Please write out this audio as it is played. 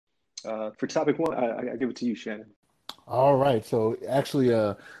For topic one, I give it to you, Shannon. All right. So actually,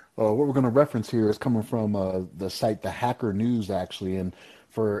 what we're going to reference here is coming from the site The Hacker News, actually. And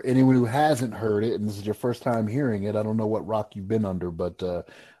for anyone who hasn't heard it, and this is your first time hearing it, I don't know what rock you've been under, but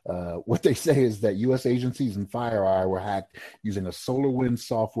what they say is that U.S. agencies and FireEye were hacked using a SolarWinds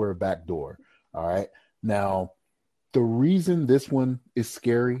software backdoor. All right. Now, the reason this one is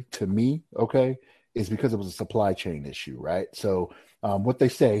scary to me, okay, is because it was a supply chain issue, right? So, what they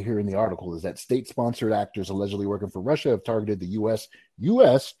say here in the article is that state-sponsored actors allegedly working for Russia have targeted the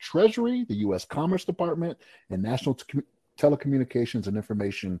U.S. Treasury, the U.S. Commerce Department, and National Telecommunications and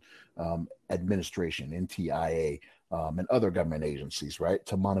Information Administration (NTIA) and other government agencies, right,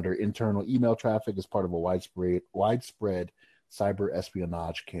 to monitor internal email traffic as part of a widespread cyber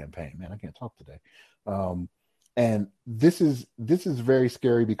espionage campaign. Man, I can't talk today. And this is very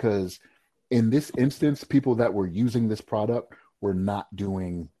scary because in this instance, people that were using this product were not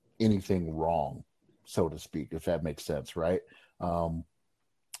doing anything wrong, so to speak, if that makes sense, right?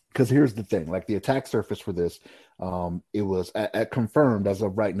 Because here's the thing, like the attack surface for this, it was at confirmed as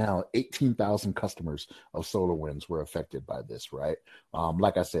of right now, 18,000 customers of SolarWinds were affected by this, right?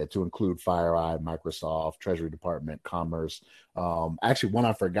 Like I said, to include FireEye, Microsoft, Treasury Department, Commerce. Actually, one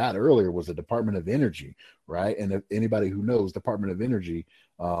I forgot earlier was the Department of Energy, right? And if anybody who knows Department of Energy,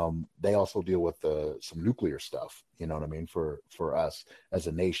 they also deal with some nuclear stuff, you know what I mean, for us as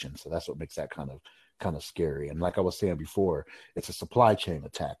a nation. So that's what makes that kind of scary. And like I was saying before, it's a supply chain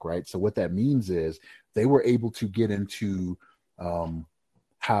attack, right? So what that means is they were able to get into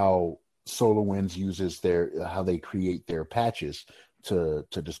how SolarWinds uses how they create their patches to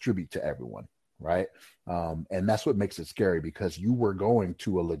distribute to everyone, right? And that's what makes it scary because you were going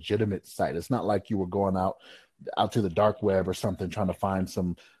to a legitimate site. It's not like you were going out to the dark web or something trying to find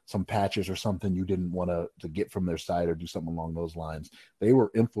some patches or something you didn't want to get from their site or do something along those lines. They were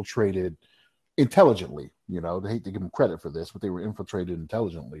infiltrated intelligently. They hate to give them credit for this, but they were infiltrated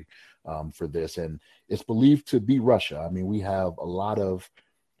intelligently for this, and it's believed to be Russia. I mean, we have a lot of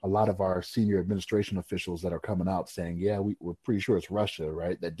our senior administration officials that are coming out saying, yeah, we're pretty sure it's Russia,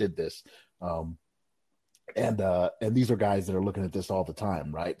 right, that did this. And these are guys that are looking at this all the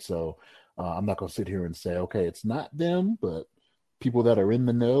time, right? So I'm not going to sit here and say, okay, it's not them, but people that are in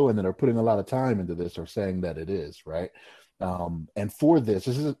the know and that are putting a lot of time into this are saying that it is, right? And for this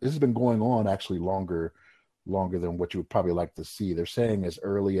has been going on actually longer than what you would probably like to see. They're saying as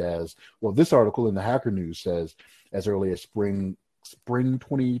early as, well, this article in the Hacker News says as early as spring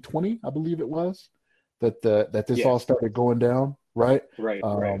 2020, I believe it was, that this all Yes. started going down, right? Right.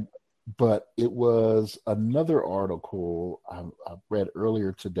 Right. But it was another article I read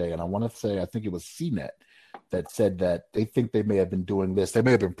earlier today, and I want to say I think it was CNET that said that they think they may have been doing this. They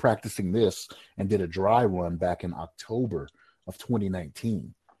may have been practicing this and did a dry run back in October of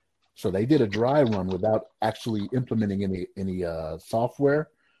 2019. So they did a dry run without actually implementing any software,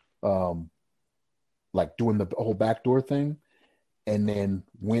 um, like doing the whole backdoor thing, and then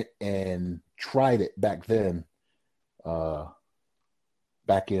went and tried it back then, uh,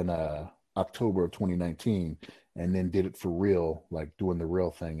 back in October of 2019, and then did it for real, like doing the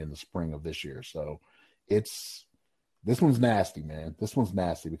real thing in the spring of this year. So it's this one's nasty, man. This one's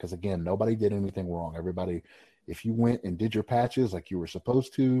nasty because again, nobody did anything wrong. Everybody, if you went and did your patches like you were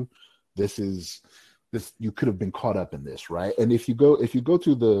supposed to, this you could have been caught up in this, right? And if you go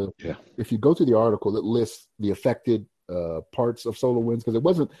to the Yeah. if you go to the article, it lists the affected parts of SolarWinds because it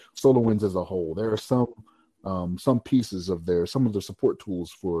wasn't SolarWinds as a whole. There are some pieces of some of the support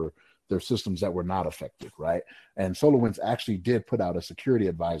tools for their systems that were not affected, right? And SolarWinds actually did put out a security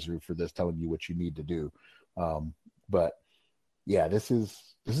advisory for this, telling you what you need to do. But yeah, this is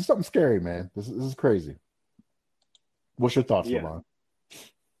something scary, man. This is crazy. What's your thoughts, Yeah. Lamont?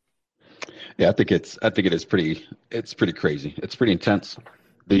 Yeah, I think it's pretty crazy. It's pretty intense.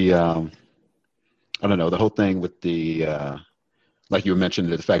 The I don't know, the whole thing with the like you mentioned,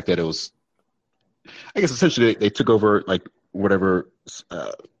 the fact that it was, I guess essentially they took over like whatever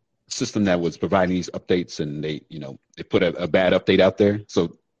uh, system that was providing these updates, and they put a bad update out there.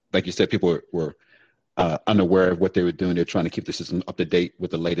 So like you said, people were unaware of what they were doing. They're trying to keep the system up to date with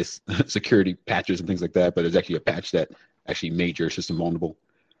the latest security patches and things like that. But it's actually a patch that actually made your system vulnerable.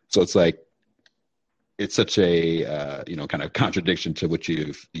 So it's like it's such a kind of contradiction to what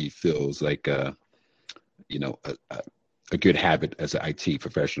you feel is like you know a, a a good habit as an IT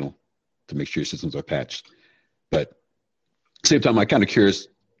professional to make sure your systems are patched. But at the same time, I'm kind of curious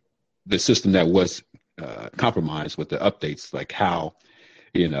the system that was compromised with the updates, like how,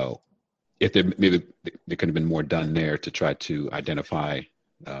 you know, if there maybe there could have been more done there to try to identify,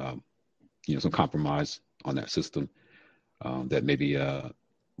 some compromise on that system that maybe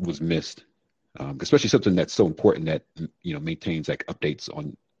was missed, especially something that's so important that maintains like updates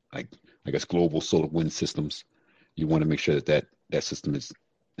on like I guess global solar wind systems. You want to make sure that system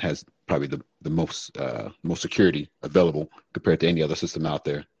has probably the most security available compared to any other system out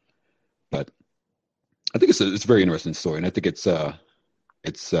there. But I think it's a very interesting story, and I think it's one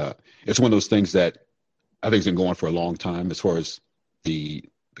of those things that I think has been going on for a long time as far as the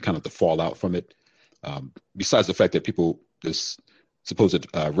kind of the fallout from it. Besides the fact that this supposed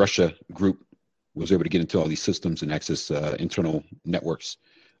Russia group was able to get into all these systems and access internal networks.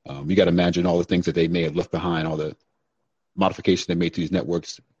 You got to imagine all the things that they may have left behind, all the modifications they made to these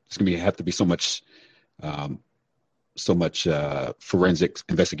networks. It's going to have to be so much forensic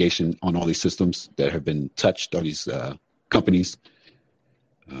investigation on all these systems that have been touched, all these companies.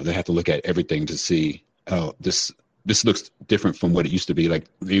 They have to look at everything to see, oh, this looks different from what it used to be. Like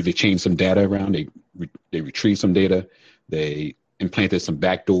maybe they changed some data around, they retrieved some data, they implanted some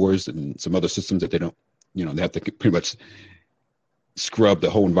backdoors and some other systems that they don't, they have to pretty much scrub the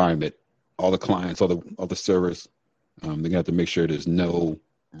whole environment, all the clients, all the servers. They're gonna have to make sure there's no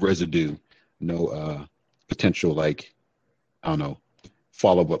residue, no potential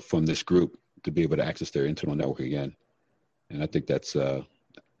follow up from this group to be able to access their internal network again. And I think that's I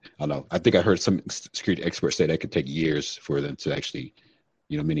don't know. I think I heard some security experts say that could take years for them to actually,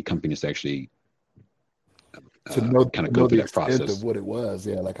 many companies to actually kind of go through that process of what it was.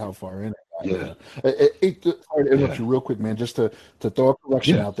 Yeah, like how far in it. Yeah. Sorry to interrupt you real quick, man. Just to throw a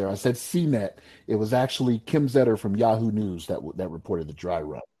correction out there. I said CNET. It was actually Kim Zetter from Yahoo News that reported the dry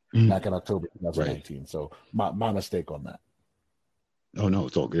run back in October 2019. Right. So my mistake on that. Oh no,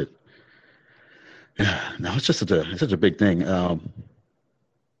 it's all good. Yeah, no, it's just such a big thing.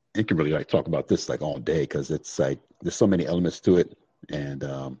 You can really talk about this all day because it's there's so many elements to it, and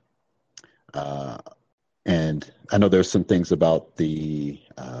I know there's some things about the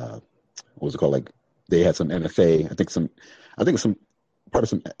what was it called? They had some MFA. I think some part of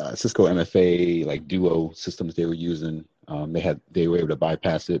some Cisco MFA Duo systems they were using. They were able to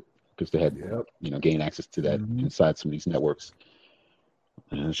bypass it because they had gain access to that inside some of these networks.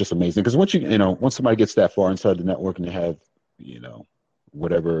 And it's just amazing because once somebody gets that far inside the network and they have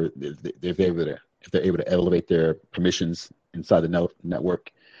whatever, if they're able to elevate their permissions inside the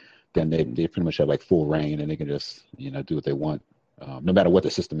network, then they pretty much have full reign and they can just do what they want, no matter what the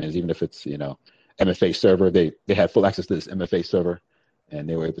system is, even if it's MFA server. They had full access to this MFA server, and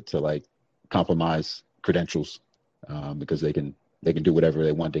they were able to compromise credentials because they can do whatever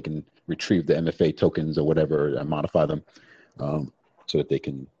they want. They can retrieve the MFA tokens or whatever and modify them so that they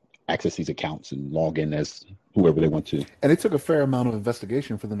can access these accounts and log in as whoever they want to. And it took a fair amount of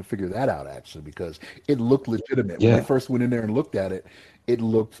investigation for them to figure that out, actually, because it looked legitimate. When they first went in there and looked at it, it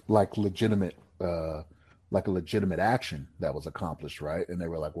looked like legitimate, like a legitimate action that was accomplished, right? And they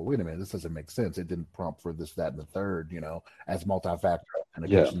were like, well, wait a minute, this doesn't make sense. It didn't prompt for this, that, and the third, as multi-factor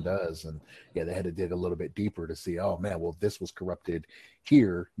authentication does. And they had to dig a little bit deeper to see, oh man, well, this was corrupted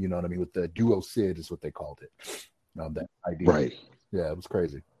here, you know what I mean? With the Duo SID is what they called it. That idea. Right. Yeah, it was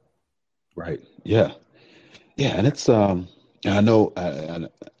crazy. Right. Yeah. Yeah. And it's, I know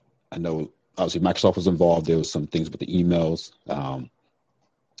obviously Microsoft was involved. There was some things with the emails.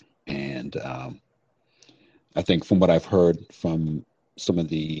 And I think from what I've heard from some of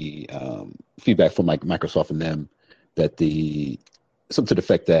the feedback from Microsoft and them, that something to the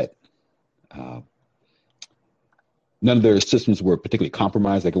effect that none of their systems were particularly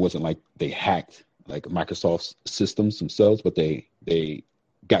compromised. It wasn't like they hacked Microsoft's systems themselves, but they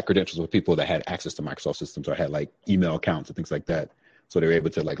got credentials with people that had access to Microsoft systems or had email accounts and things like that. So they were able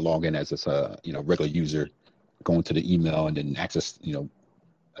to log in as a regular user, go into the email and then access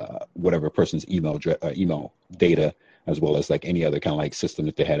whatever person's email data, as well as any other kind of system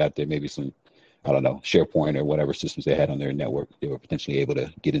that they had out there, maybe some, I don't know, SharePoint or whatever systems they had on their network. They were potentially able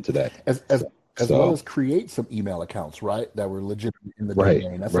to get into that. As well as create some email accounts, right? That were legitimate in the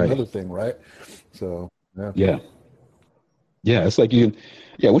domain. That's another thing, right? So yeah. It's once you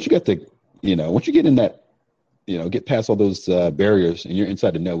get once you get in that, get past all those barriers and you're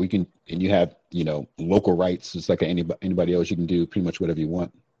inside the net, and you have, local rights, just like anybody else. You can do pretty much whatever you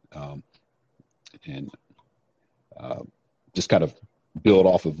want, and just kind of build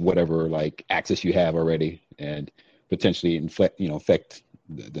off of whatever access you have already, and potentially affect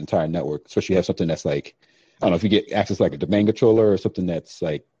the entire network. Especially if you have something that's I don't know, if you get access a domain controller or something that's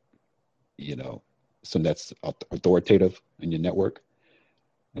something that's authoritative in your network,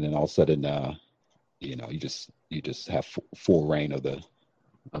 and then all of a sudden you just have full reign of the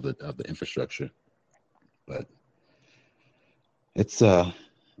infrastructure. But it's a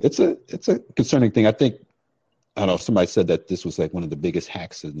concerning thing. I think I don't know. Somebody said that this was like one of the biggest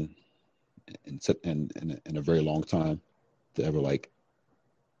hacks in a very long time to ever like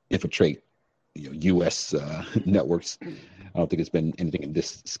infiltrate, U.S. Networks. I don't think it's been anything in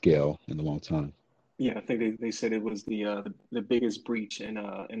this scale in a long time. Yeah, I think they said it was the biggest breach in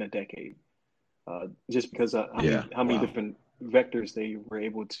a decade. Just because how many Wow. different vectors they were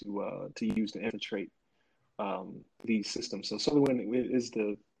able to use to infiltrate these systems. So SolarWinds is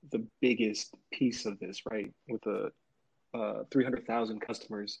the biggest piece of this, right? With the 300,000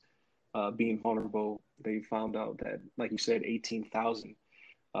 customers being vulnerable, they found out that, like you said, 18,000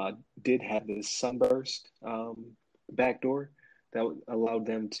 did have this sunburst backdoor that allowed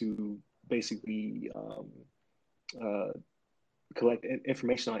them to basically uh, collect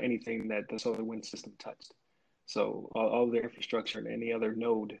information on anything that the SolarWinds system touched. So all their infrastructure and any other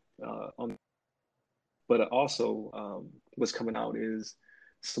node on. But also, what's coming out is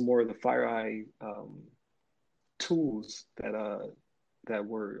some more of the FireEye tools that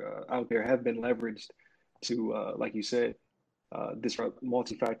were out there have been leveraged to, like you said, disrupt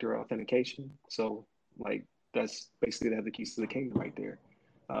multi-factor authentication. So, like, that's basically they have the keys to the kingdom right there.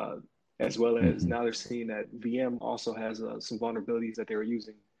 As well as Hmm. now they're seeing that VM also has some vulnerabilities that they were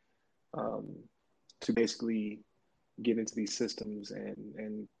using um, to basically get into these systems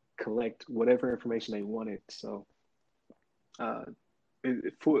and collect whatever information they wanted. So, uh,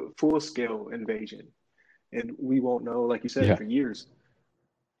 full scale invasion, and we won't know, like you said, Yeah. for years.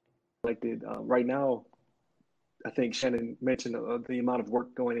 Collected right now. I think Shannon mentioned the amount of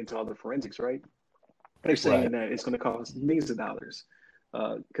work going into all the forensics, right? They're Right. saying that it's going to cost millions of dollars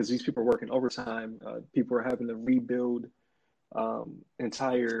because these people are working overtime. People are having to rebuild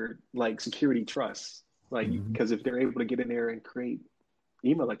entire like security trusts, like Hmm. because if they're able to get in there and create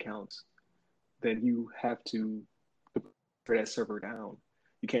email accounts, then you have to for that server down.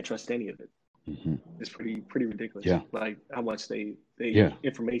 You can't trust any of it. Hmm. It's pretty ridiculous. Yeah. Like how much they Yeah.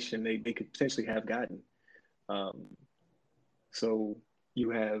 information they could potentially have gotten. Um, so you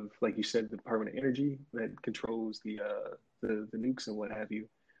have, like you said, the Department of Energy that controls the nukes and what have you.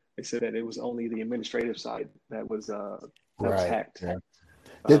 They said that it was only the administrative side that was Right. hacked. Yeah.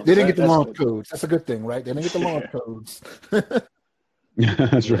 They So didn't get the that's launch good. codes. That's a good thing, right? They didn't get the launch codes.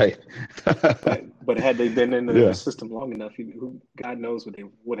 That's right. But had they been in the Yeah. system long enough, who God knows what they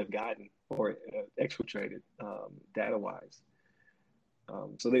would have gotten or exfiltrated data wise.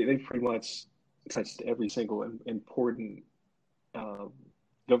 So they pretty much touched every single important um,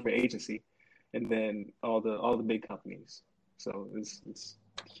 government agency, and then all the big companies. So it's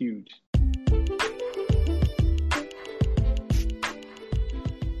huge.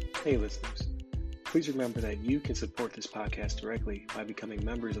 Hey, listeners. Please remember that you can support this podcast directly by becoming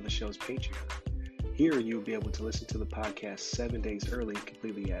members of the show's Patreon. Here, you will be able to listen to the podcast 7 days early,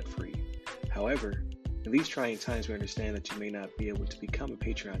 completely ad-free. However, in these trying times, we understand that you may not be able to become a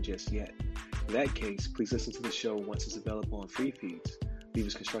Patreon just yet. In that case, please listen to the show once it's available on free feeds, leave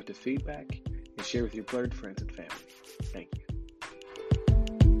us constructive feedback, and share with your blurred friends and family. Thank you.